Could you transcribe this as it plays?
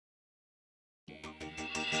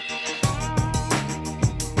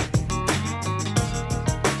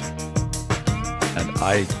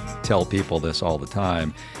I tell people this all the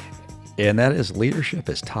time, and that is leadership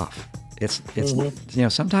is tough. It's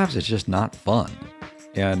sometimes it's just not fun.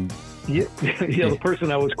 And yeah, the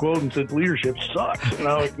person I was quoting said leadership sucks. And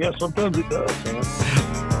I was like, yeah, sometimes it does, man.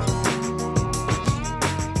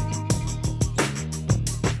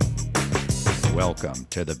 Welcome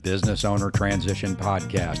to the Business Owner Transition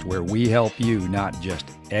Podcast, where we help you not just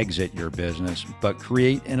exit your business, but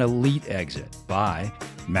create an elite exit by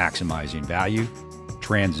maximizing value,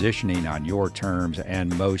 transitioning on your terms,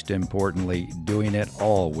 and most importantly, doing it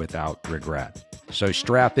all without regret. So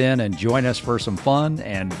strap in and join us for some fun,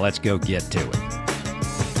 and let's go get to it.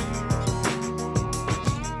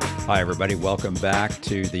 Hi, everybody. Welcome back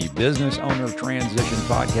to the Business Owner Transition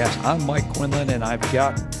Podcast. I'm Mike Quinlan, and I've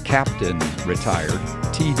got Captain Retired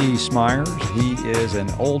T.D. Smyers. He is an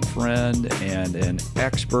old friend and an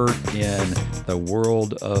expert in the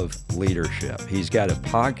world of leadership. He's got a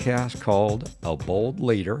podcast called A Bold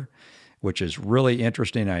Leader, which is really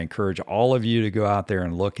interesting. I encourage all of you to go out there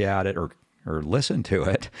and look at it or listen to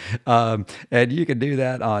it. And you can do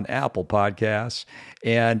that on Apple Podcasts.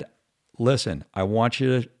 And listen, I want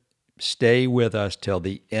you to stay with us till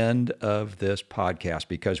the end of this podcast,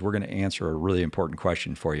 because we're going to answer a really important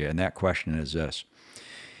question for you. And that question is this: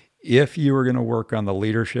 if you were going to work on the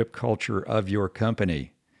leadership culture of your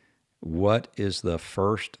company, what is the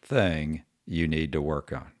first thing you need to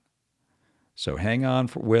work on? So hang on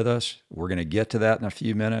with us. We're going to get to that in a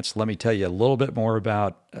few minutes. Let me tell you a little bit more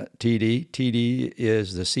about TD. TD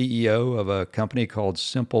is the CEO of a company called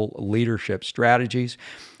Simple Leadership Strategies.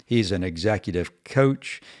 He's an executive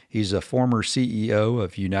coach. He's a former CEO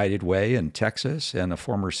of United Way in Texas and a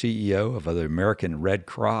former CEO of the American Red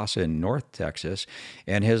Cross in North Texas.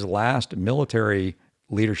 And his last military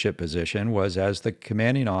leadership position was as the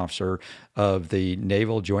commanding officer of the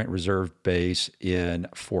Naval Joint Reserve Base in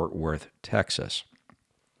Fort Worth, Texas.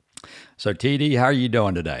 So, TD, how are you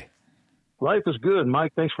doing today? Life is good,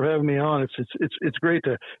 Mike. Thanks for having me on. It's great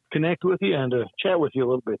to connect with you and to chat with you a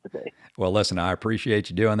little bit today. Well, listen, I appreciate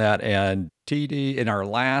you doing that. And TD, in our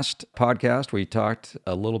last podcast, we talked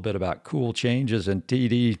a little bit about cool changes. And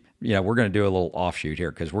TD, we're going to do a little offshoot here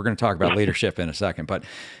because we're going to talk about leadership in a second. But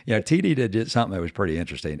TD did something that was pretty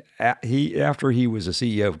interesting. After he was a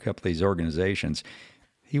CEO of a couple of these organizations,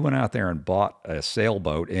 he went out there and bought a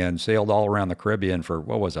sailboat and sailed all around the Caribbean for,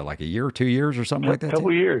 what was it, like a year, 2 years or something like that? A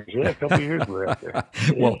couple years we were out there.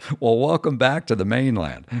 Yeah. Well, welcome back to the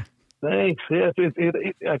mainland. Thanks. Yes,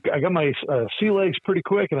 I got my sea legs pretty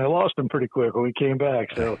quick, and I lost them pretty quick when we came back.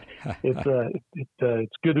 So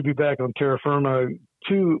it's good to be back on terra firma.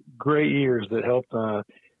 2 great years that helped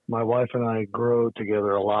my wife and I grow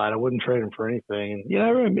together a lot. I wouldn't trade them for anything.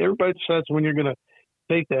 And everybody decides when you're going to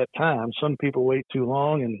take that time. Some people wait too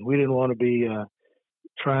long, and we didn't want to be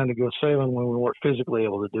trying to go sailing when we weren't physically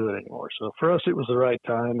able to do it anymore. So for us, it was the right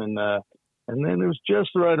time, and then it was just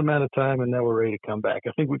the right amount of time, and now we're ready to come back.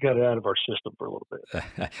 I think we got it out of our system for a little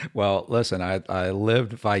bit. Well, listen, I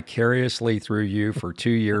lived vicariously through you for 2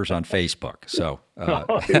 years on Facebook. So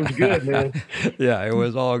it was good, man. Yeah, it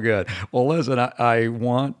was all good. Well, listen, I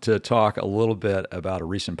want to talk a little bit about a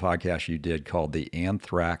recent podcast you did called The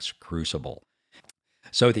Anthrax Crucible.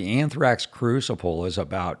 So the Anthrax Crucible is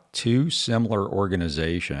about 2 similar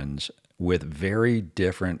organizations with very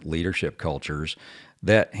different leadership cultures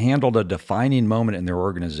that handled a defining moment in their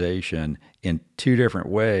organization in 2 different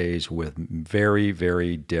ways with very,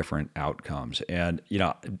 very different outcomes. And,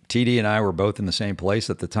 TD and I were both in the same place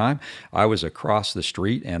at the time. I was across the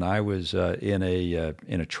street, and I was in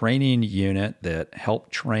a training unit that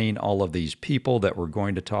helped train all of these people that we're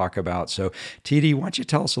going to talk about. So, TD, why don't you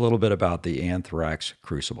tell us a little bit about the Anthrax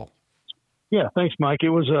Crucible? Yeah, thanks, Mike. It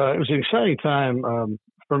was an exciting time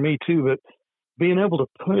for me too, but being able to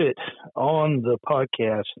put it on the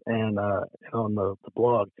podcast and on the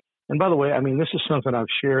blog. And by the way, this is something I've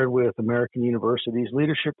shared with American University's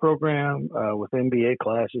leadership program, with MBA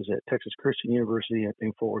classes at Texas Christian University, I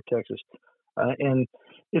think, Fort Worth, Texas. And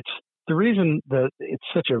it's the reason that it's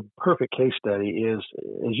such a perfect case study is,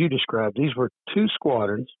 as you described, these were 2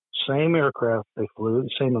 squadrons, same aircraft they flew, the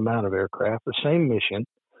same amount of aircraft, the same mission,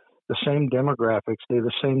 the same demographics, they're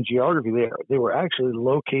the same geography. They were actually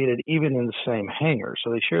located even in the same hangar,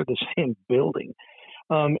 so they shared the same building.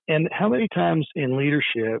 And how many times in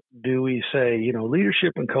leadership do we say,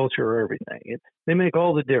 leadership and culture are everything? They make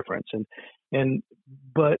all the difference.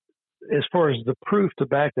 But as far as the proof to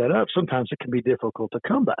back that up, sometimes it can be difficult to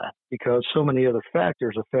come by because so many other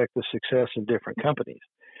factors affect the success of different companies.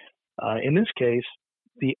 In this case,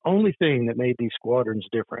 the only thing that made these squadrons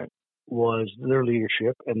different was their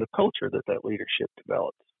leadership and the culture that leadership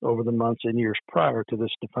developed over the months and years prior to this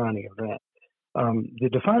defining event. The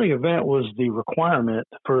defining event was the requirement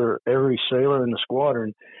for every sailor in the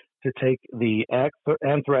squadron to take the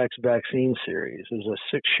anthrax vaccine series. It was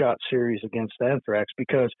a 6-shot series against anthrax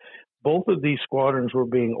because both of these squadrons were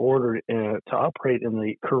being ordered to operate in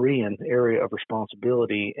the Korean area of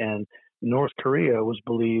responsibility, and North Korea was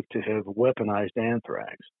believed to have weaponized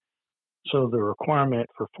anthrax. So the requirement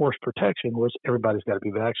for force protection was everybody's got to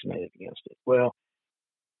be vaccinated against it. Well,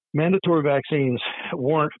 mandatory vaccines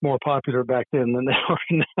weren't more popular back then than they are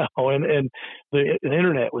now. And the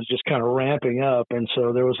internet was just kind of ramping up. And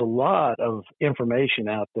so there was a lot of information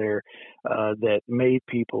out there that made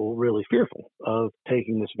people really fearful of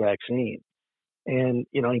taking this vaccine. And,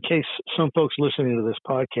 in case some folks listening to this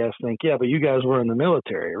podcast think, yeah, but you guys were in the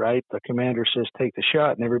military, right? The commander says, take the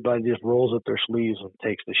shot, and everybody just rolls up their sleeves and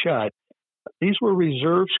takes the shot. These were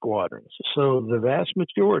reserve squadrons. So the vast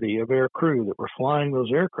majority of air crew that were flying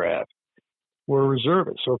those aircraft were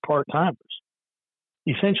reservists or part-timers,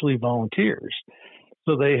 essentially volunteers.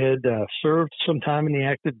 So they had served some time in the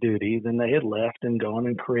active duty, then they had left and gone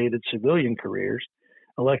and created civilian careers,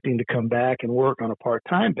 electing to come back and work on a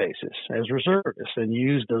part-time basis as reservists and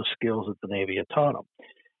use those skills that the Navy had taught them.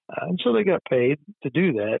 And so they got paid to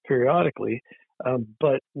do that periodically.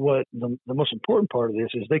 But what the most important part of this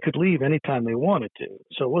is they could leave anytime they wanted to.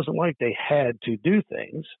 So it wasn't like they had to do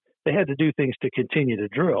things. They had to do things to continue to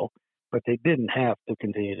drill, but they didn't have to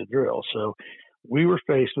continue to drill. So we were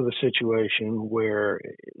faced with a situation where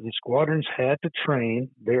the squadrons had to train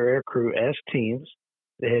their air crew as teams.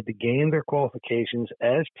 They had to gain their qualifications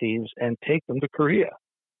as teams and take them to Korea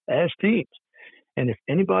as teams. And if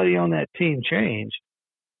anybody on that team changed,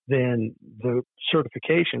 then the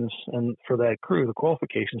certifications and for that crew, the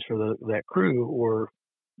qualifications for that crew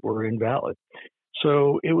were invalid.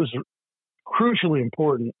 So it was crucially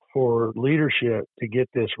important for leadership to get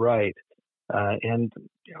this right. And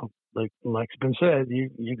like it's been said,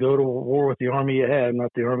 you go to war with the army you have,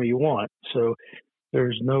 not the army you want. So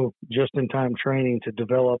there's no just-in-time training to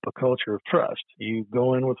develop a culture of trust. You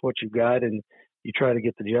go in with what you got, and you try to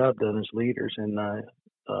get the job done as leaders. And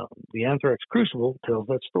the Anthrax Crucible tells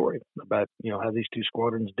that story about how these two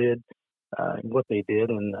squadrons did, what they did,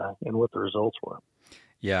 and what the results were.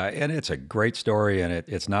 Yeah, and it's a great story, and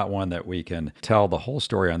it's not one that we can tell the whole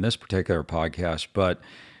story on this particular podcast, but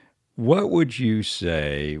what would you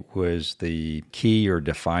say was the key or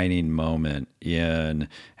defining moment in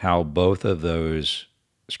how both of those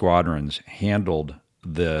squadrons handled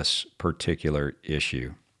this particular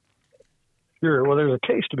issue? Sure. Well, there's a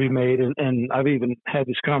case to be made, and I've even had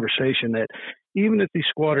this conversation that even if these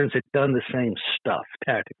squadrons had done the same stuff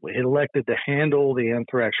tactically, had elected to handle the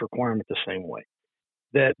anthrax requirement the same way,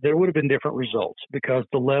 that there would have been different results because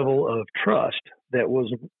the level of trust that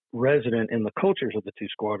was resident in the cultures of the two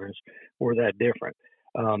squadrons were that different.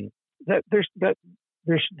 That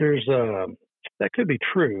could be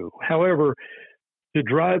true. However, to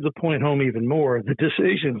drive the point home even more,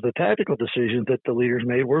 the tactical decisions that the leaders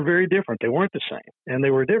made were very different. They weren't the same, and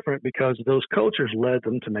they were different because those cultures led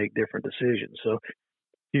them to make different decisions. So,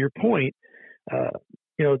 to your point,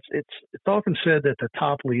 it's often said that the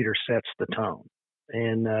top leader sets the tone,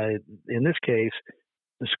 and in this case,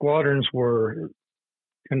 the squadrons were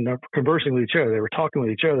conversing with each other. They were talking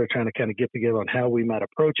with each other, trying to kind of get together on how we might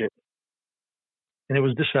approach it. And it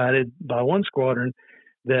was decided by one squadron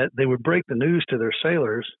that they would break the news to their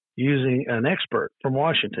sailors using an expert from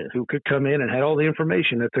Washington who could come in and had all the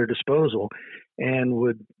information at their disposal and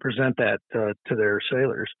would present that to their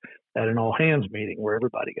sailors at an all-hands meeting where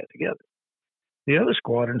everybody got together. The other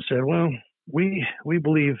squadron said, well, we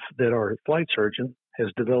believe that our flight surgeon has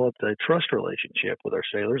developed a trust relationship with our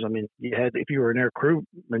sailors. I mean, if you were an air crewman,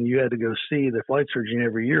 you had to go see the flight surgeon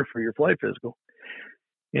every year for your flight physical.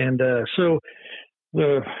 And so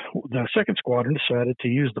the second squadron decided to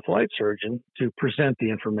use the flight surgeon to present the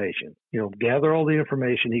information, gather all the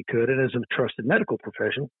information he could, and as a trusted medical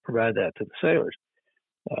professional, provide that to the sailors.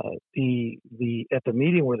 At the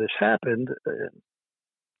meeting where this happened,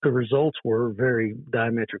 the results were very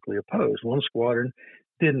diametrically opposed. One squadron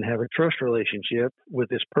didn't have a trust relationship with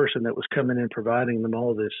this person that was coming in providing them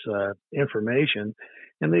all this information,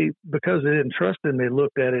 and because they didn't trust him, they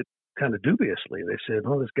looked at it kind of dubiously. They said,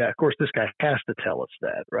 "Oh, this guy has to tell us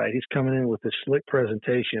that, right? He's coming in with this slick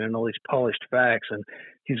presentation and all these polished facts, and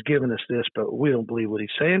he's giving us this, but we don't believe what he's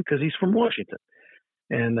saying because he's from Washington."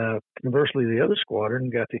 And conversely, the other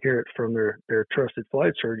squadron got to hear it from their trusted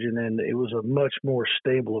flight surgeon, and it was a much more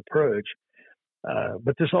stable approach.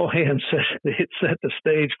 But this all hands set the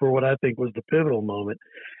stage for what I think was the pivotal moment.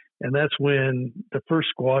 And that's when the first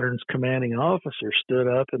squadron's commanding officer stood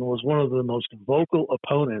up and was one of the most vocal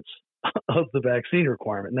opponents of the vaccine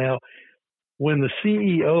requirement. Now, when the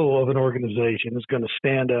CEO of an organization is going to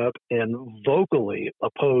stand up and vocally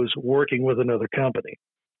oppose working with another company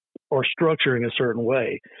or structuring a certain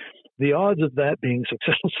way, the odds of that being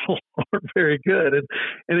successful aren't very good.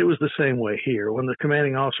 And it was the same way here. When the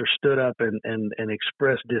commanding officer stood up and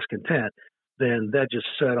expressed discontent, then that just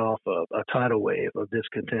set off a tidal wave of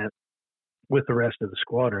discontent with the rest of the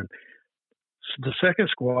squadron. The second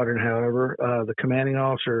squadron, however, the commanding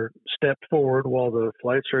officer stepped forward while the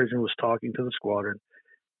flight surgeon was talking to the squadron,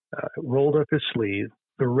 rolled up his sleeve.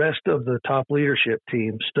 The rest of the top leadership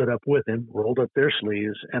team stood up with him, rolled up their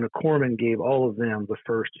sleeves, and a corpsman gave all of them the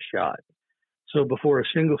first shot. So before a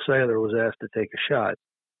single sailor was asked to take a shot,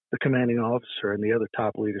 the commanding officer and the other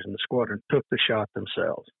top leaders in the squadron took the shot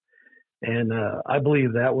themselves. And I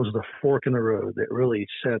believe that was the fork in the road that really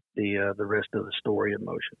set the rest of the story in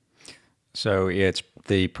motion. So it's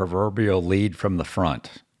the proverbial lead from the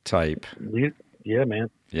front type. Yeah, man.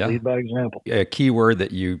 Yeah. Lead by example. A key word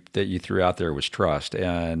that you threw out there was trust,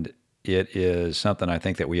 and it is something I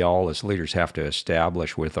think that we all as leaders have to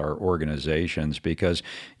establish with our organizations, because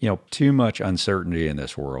too much uncertainty in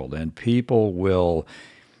this world, and people will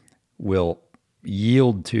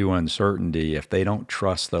yield to uncertainty if they don't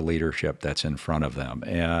trust the leadership that's in front of them.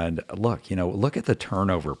 And look at the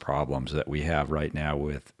turnover problems that we have right now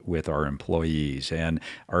with our employees and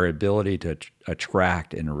our ability to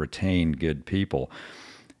attract and retain good people.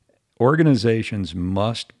 Organizations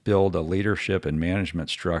must build a leadership and management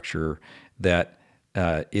structure that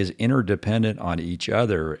is interdependent on each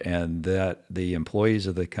other and that the employees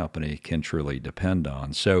of the company can truly depend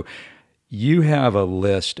on. So you have a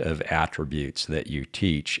list of attributes that you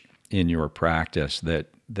teach in your practice that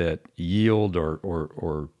yield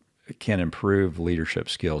or can improve leadership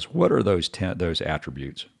skills. What are those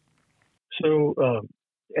attributes? So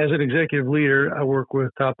as an executive leader, I work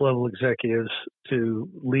with top-level executives to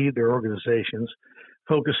lead their organizations,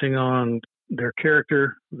 focusing on their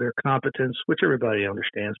character, their competence, which everybody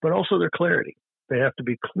understands, but also their clarity. They have to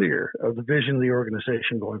be clear of the vision of the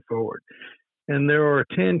organization going forward. And there are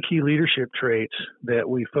 10 key leadership traits that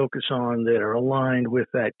we focus on that are aligned with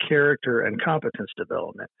that character and competence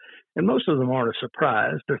development. And most of them aren't a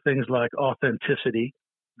surprise. They're things like authenticity,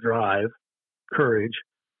 drive, courage,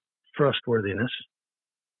 trustworthiness,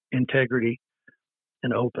 integrity,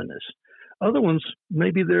 and openness. Other ones,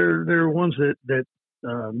 maybe they're ones that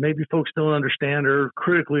maybe folks don't understand are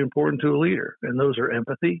critically important to a leader. And those are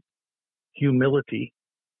empathy, humility,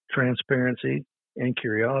 transparency, and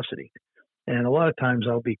curiosity. And a lot of times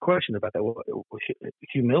I'll be questioned about that.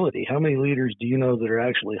 Humility. How many leaders do you know that are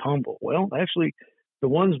actually humble? Well, actually, the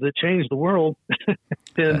ones that change the world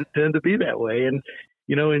tend to be that way. And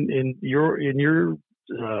in your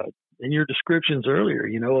descriptions earlier,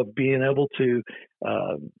 of being able to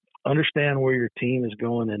understand where your team is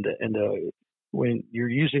going, and when you're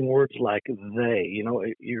using words like they,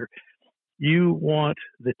 you want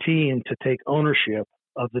the team to take ownership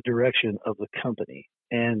of the direction of the company.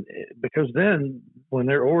 And because then when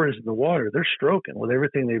their oar is in the water, they're stroking with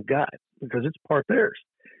everything they've got because it's part theirs.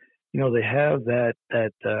 They have that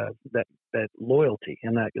loyalty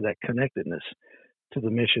and that connectedness to the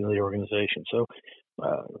mission of the organization. So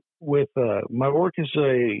with my work as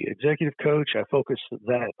a executive coach, I focus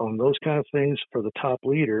that on those kind of things for the top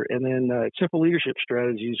leader. And then at Simple Leadership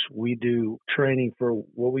Strategies, we do training for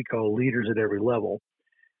what we call leaders at every level.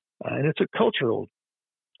 And it's a cultural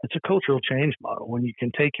change model when you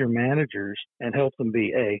can take your managers and help them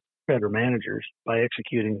be better managers by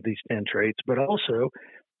executing these 10 traits, but also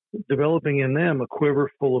developing in them a quiver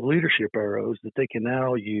full of leadership arrows that they can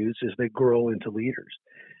now use as they grow into leaders.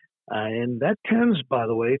 And that tends, by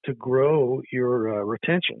the way, to grow your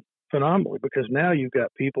retention phenomenally, because now you've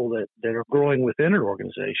got people that are growing within an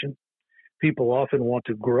organization. People often want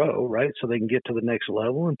to grow, right? So they can get to the next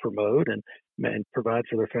level and promote and provide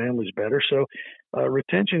for their families better. So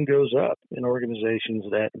retention goes up in organizations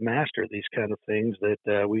that master these kind of things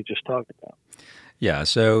that we just talked about. Yeah,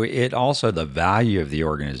 so it also, the value of the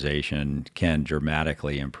organization can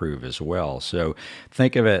dramatically improve as well. So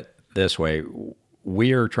think of it this way.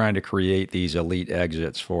 We are trying to create these elite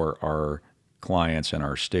exits for our clients and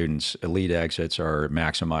our students. Elite exits are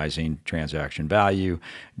maximizing transaction value,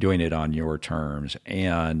 doing it on your terms,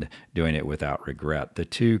 and doing it without regret. The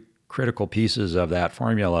two critical pieces of that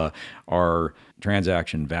formula are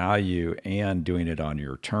transaction value and doing it on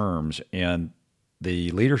your terms. And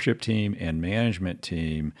the leadership team and management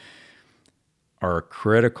team are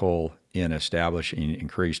critical in establishing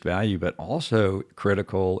increased value, but also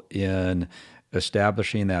critical in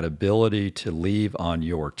establishing that ability to leave on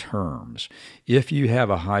your terms. If you have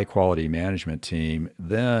a high quality management team,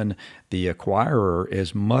 then the acquirer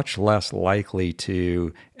is much less likely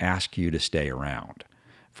to ask you to stay around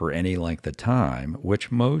for any length of time, which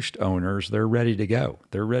most owners, they're ready to go.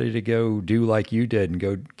 They're ready to go do like you did and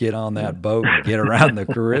go get on that boat and get around the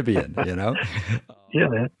Caribbean, you know? Yeah,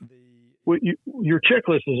 man. Well, your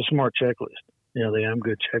checklist is a smart checklist. You know, the M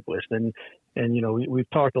Good checklist. And you know, we've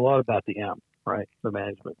talked a lot about the M, right? The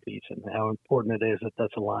management piece and how important it is that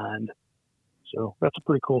that's aligned. So that's a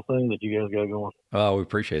pretty cool thing that you guys got going. Oh, we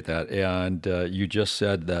appreciate that. And you just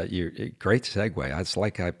said that great segue. It's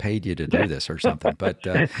like I paid you to do this or something, but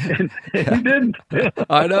and you didn't.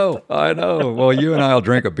 I know. Well, you and I will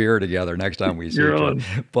drink a beer together next time we see each other.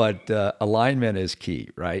 But alignment is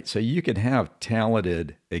key, right? So you can have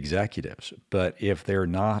talented executives, but if they're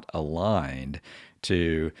not aligned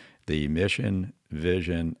to the mission,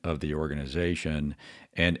 vision of the organization,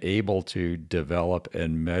 and able to develop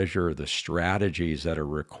and measure the strategies that are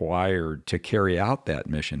required to carry out that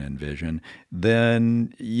mission and vision,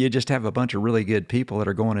 then you just have a bunch of really good people that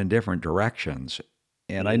are going in different directions.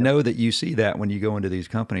 And I know that you see that when you go into these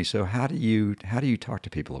companies. So how do you talk to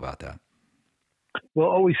people about that?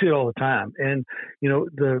 Well, we see it all the time. And, you know,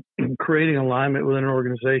 the creating alignment within an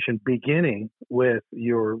organization, beginning with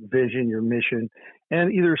your vision, your mission,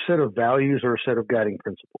 and either a set of values or a set of guiding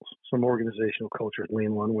principles. Some organizational cultures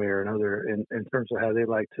lean one way or another in terms of how they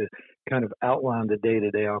like to kind of outline the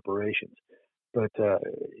day-to-day operations. But,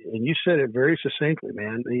 and you said it very succinctly,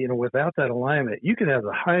 man, you know, without that alignment, you could have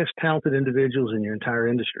the highest talented individuals in your entire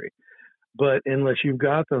industry. But unless you've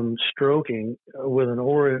got them stroking with an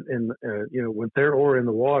oar you know, with their oar in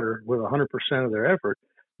the water with 100% of their effort,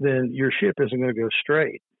 then your ship isn't going to go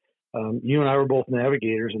straight. You and I were both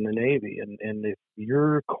navigators in the Navy, and if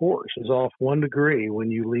your course is off 1 degree when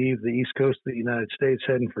you leave the East Coast of the United States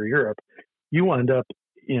heading for Europe, you wind up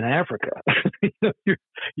in Africa.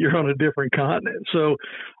 You're on a different continent. So,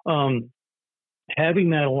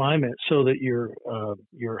 having that alignment so that your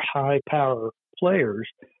high power players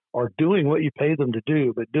are doing what you paid them to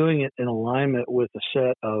do, but doing it in alignment with a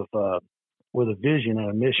set of with a vision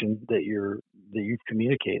and a mission that you've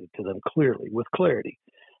communicated to them clearly with clarity.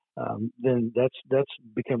 Then that's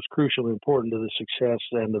becomes crucially important to the success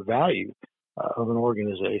and the value of an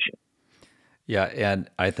organization. Yeah, and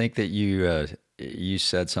I think that you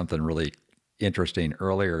said something really interesting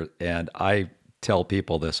earlier, and I tell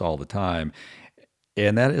people this all the time,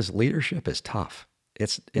 and that is leadership is tough.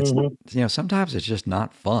 It's you know, sometimes it's just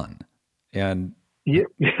not fun. And yeah,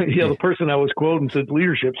 the person I was quoting said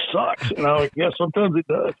leadership sucks, and I was like, yeah, sometimes it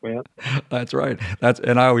does, man. That's right.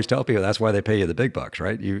 And I always tell people that's why they pay you the big bucks,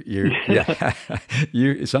 right? You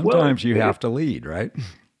sometimes you have to lead, right?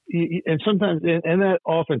 And sometimes, and that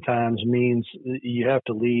oftentimes means you have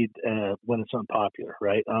to lead when it's unpopular,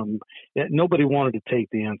 right? Nobody wanted to take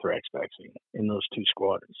the anthrax vaccine in those 2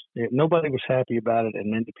 squadrons. Nobody was happy about it,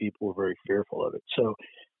 and many people were very fearful of it. So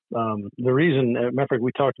the reason, matter of fact,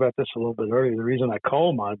 we talked about this a little bit earlier, the reason I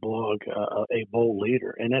call my blog a bold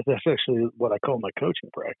leader, and that's actually what I call my coaching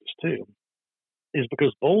practice too, is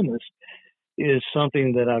because boldness is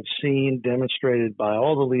something that I've seen demonstrated by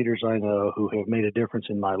all the leaders I know who have made a difference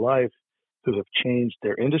in my life, who have changed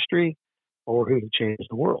their industry, or who have changed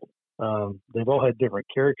the world. They've all had different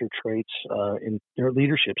character traits in their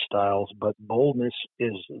leadership styles, but boldness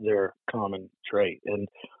is their common trait. And,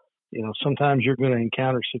 you know, sometimes you're going to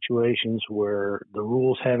encounter situations where the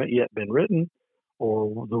rules haven't yet been written,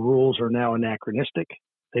 or the rules are now anachronistic.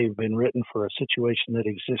 They've been written for a situation that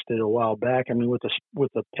existed a while back. I mean,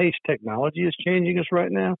 with the pace technology is changing us right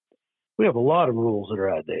now, we have a lot of rules that are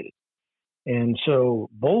outdated. And so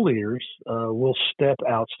bold leaders will step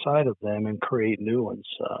outside of them and create new ones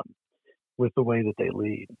with the way that they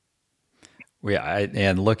lead. Yeah,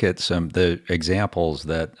 and look at the examples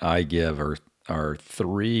that I give are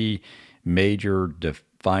 3 major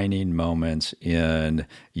defining moments in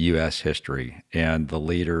U.S. history and the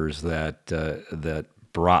leaders that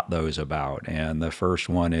brought those about. And the first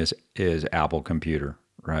one is Apple Computer,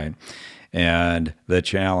 right? And the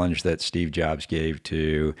challenge that Steve Jobs gave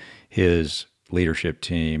to his leadership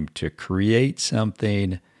team to create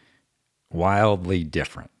something wildly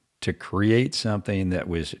different, to create something that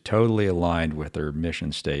was totally aligned with their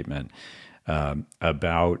mission statement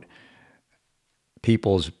about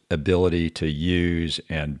people's ability to use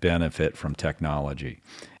and benefit from technology.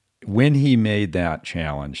 When he made that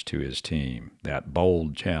challenge to his team, that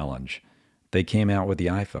bold challenge, they came out with the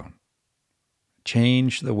iPhone.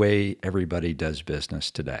 Changed the way everybody does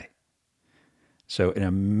business today. So an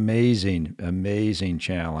amazing, amazing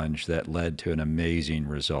challenge that led to an amazing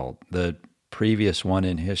result. The previous one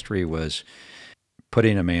in history was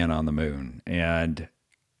putting a man on the moon. And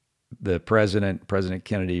President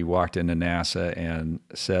Kennedy, walked into NASA and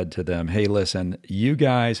said to them, hey, listen, you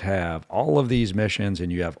guys have all of these missions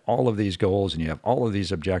and you have all of these goals and you have all of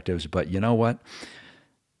these objectives, but you know what?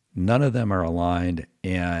 None of them are aligned,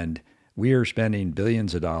 and we are spending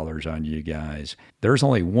billions of dollars on you guys. There's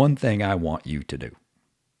only one thing I want you to do.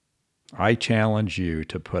 I challenge you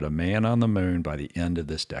to put a man on the moon by the end of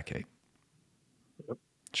this decade. Yep.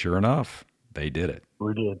 Sure enough, they did it.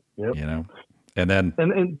 We did. Yep. And then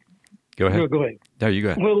and go ahead. Go ahead. No, you go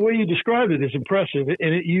ahead. Well, the way you described it is impressive,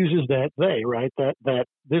 and it uses that they, right? That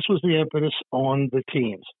this was the impetus on the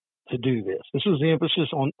teams to do this. This was the emphasis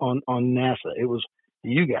on NASA. It was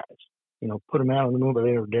you guys, put them out on the moon by the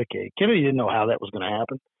end of the decade. Kennedy didn't know how that was going to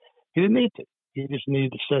happen. He didn't need to. He just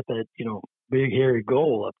needed to set that, big, hairy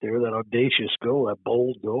goal up there, that audacious goal, that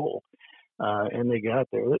bold goal. And they got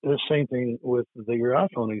there. The same thing with your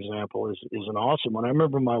iPhone example is an awesome one. I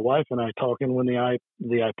remember my wife and I talking when the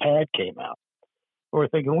iPad came out. We're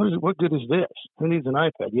thinking, what good is this? Who needs an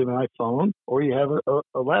iPad? You have an iPhone or you have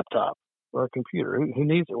a laptop or a computer. Who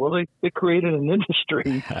needs it? Well, they created an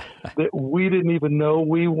industry that we didn't even know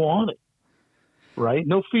we wanted, right?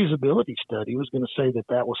 No feasibility study was going to say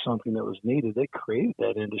that was something that was needed. They created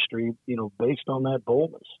that industry, based on that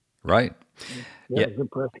boldness. Right. Yeah. It was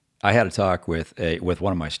impressive. I had a talk with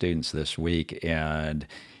one of my students this week, and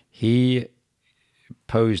he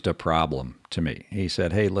posed a problem to me. He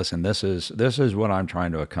said, hey, listen, this is what I'm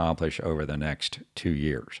trying to accomplish over the next 2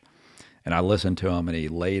 years. And I listened to him, and he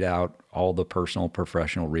laid out all the personal,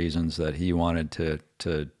 professional reasons that he wanted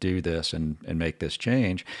to do this and make this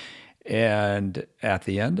change. And at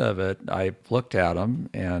the end of it, I looked at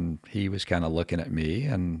him, and he was kind of looking at me,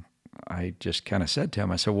 and I just kind of said to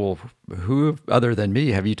him, I said, well, who other than me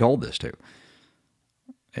have you told this to?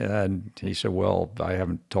 And he said, well, I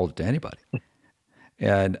haven't told it to anybody.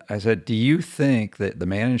 And I said, do you think that the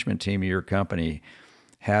management team of your company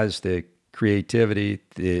has the creativity,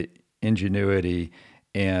 the ingenuity,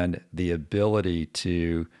 and the ability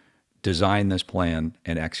to design this plan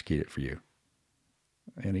and execute it for you?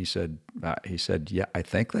 And he said, yeah, I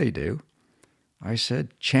think they do. I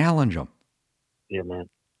said, challenge them. Yeah, man.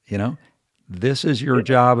 This is your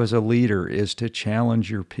job as a leader, is to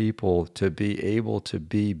challenge your people to be able to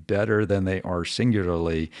be better than they are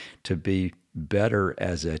singularly, to be better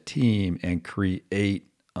as a team and create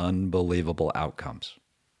unbelievable outcomes.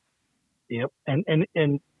 Yep.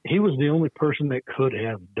 And he was the only person that could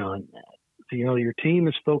have done that. So, your team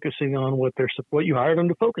is focusing on what you hired them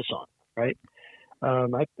to focus on, right?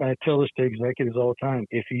 I tell this to executives all the time.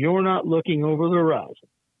 If you're not looking over the horizon,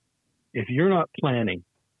 if you're not planning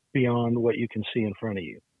beyond what you can see in front of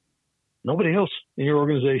you, nobody else in your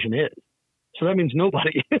organization is. So that means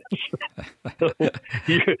nobody is. So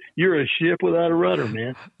you're a ship without a rudder,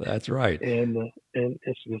 man. That's right. And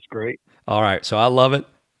it's great. All right. So I love it.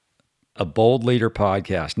 A Bold Leader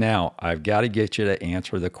podcast. Now, I've got to get you to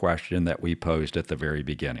answer the question that we posed at the very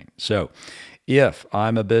beginning. So if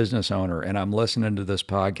I'm a business owner and I'm listening to this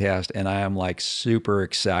podcast and I am like super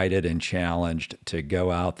excited and challenged to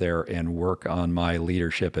go out there and work on my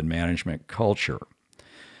leadership and management culture,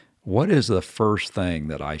 what is the first thing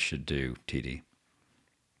that I should do, TD?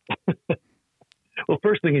 Well,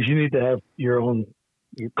 first thing is you need to have your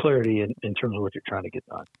clarity in terms of what you're trying to get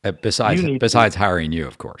done. Besides hiring you,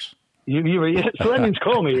 of course. So that means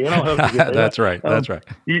call me, and I'll help you get there. That's right. That's right.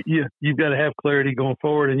 You've got to have clarity going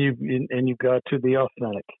forward, and you've got to be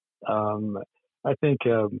authentic. I think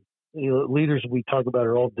leaders we talk about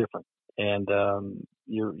are all different, and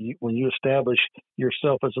when you establish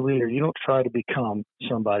yourself as a leader, you don't try to become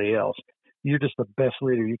somebody else. You're just the best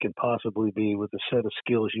leader you can possibly be with the set of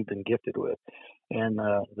skills you've been gifted with, and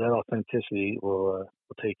that authenticity will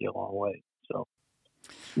take you a long way. So.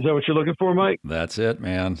 Is that what you're looking for, Mike? That's it,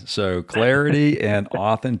 man. So clarity and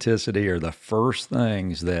authenticity are the first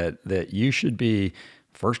things that you should be,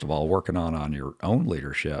 first of all, working on your own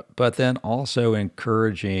leadership, but then also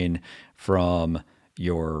encouraging from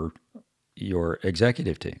your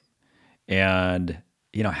executive team. And,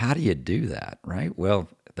 how do you do that, right? Well,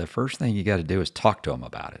 the first thing you got to do is talk to them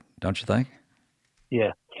about it, don't you think?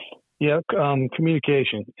 Yeah.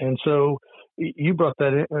 Communication. And so you brought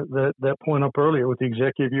that point up earlier with the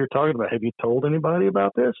executive you were talking about. Have you told anybody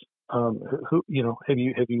about this? Have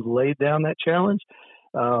you laid down that challenge?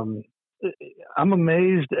 I'm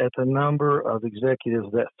amazed at the number of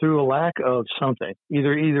executives that, through a lack of something,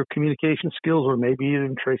 either communication skills or maybe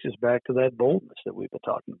even traces back to that boldness that we've been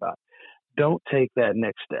talking about, don't take that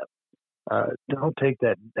next step. Don't take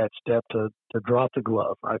that step to drop the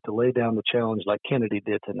glove, right? To lay down the challenge like Kennedy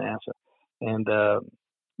did to NASA. And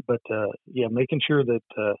yeah, making sure that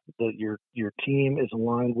that your team is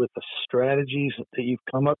aligned with the strategies that you've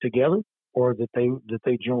come up together or that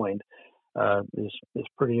they joined is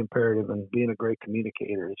pretty imperative. And being a great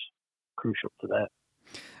communicator is crucial to that.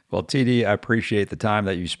 Well, TD, I appreciate the time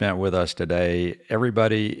that you spent with us today.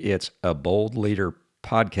 Everybody, it's a Bold Leader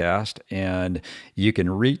podcast, and you can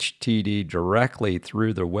reach TD directly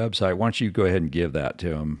through the website. Why don't you go ahead and give that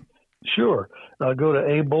to him? Sure. Go to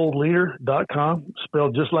aboldleader.com,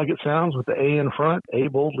 spelled just like it sounds with the A in front,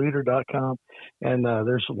 aboldleader.com. And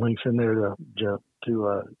there's some links in there to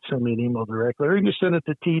send me an email directly, or you can send it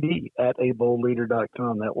to TD at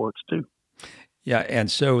aboldleader.com. That works too. Yeah. And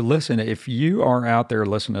so listen, if you are out there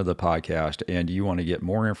listening to the podcast and you want to get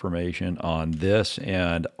more information on this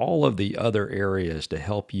and all of the other areas to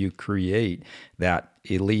help you create that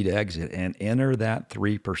elite exit and enter that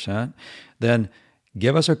 3%, then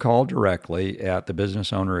give us a call directly at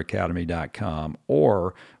thebusinessowneracademy.com,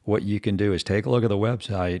 or what you can do is take a look at the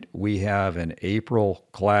website. We have an April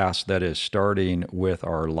class that is starting with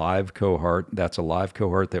our live cohort. That's a live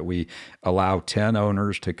cohort that we allow 10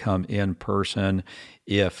 owners to come in person.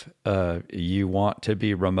 If you want to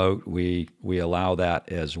be remote, we allow that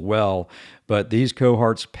as well. But these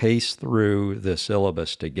cohorts pace through the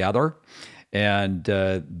syllabus together. And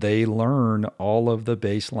they learn all of the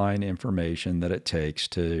baseline information that it takes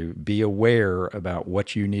to be aware about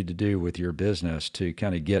what you need to do with your business to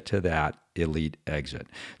kind of get to that elite exit.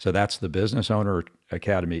 So that's the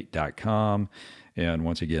businessowneracademy.com. And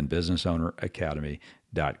once again,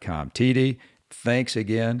 businessowneracademy.com. TD, thanks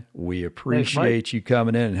again. We appreciate you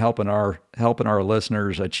coming in and helping our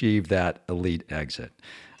listeners achieve that elite exit.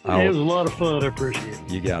 It was a lot of fun. I appreciate it.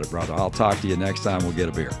 You got it, brother. I'll talk to you next time. We'll get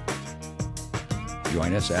a beer.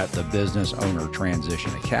 Join us at the Business Owner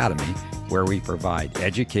Transition Academy, where we provide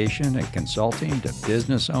education and consulting to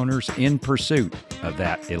business owners in pursuit of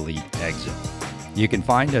that elite exit. You can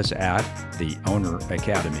find us at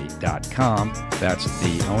theowneracademy.com. That's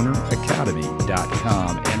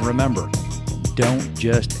theowneracademy.com. And remember, don't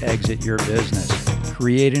just exit your business.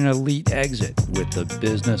 Create an elite exit with the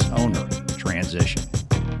Business Owner Transition.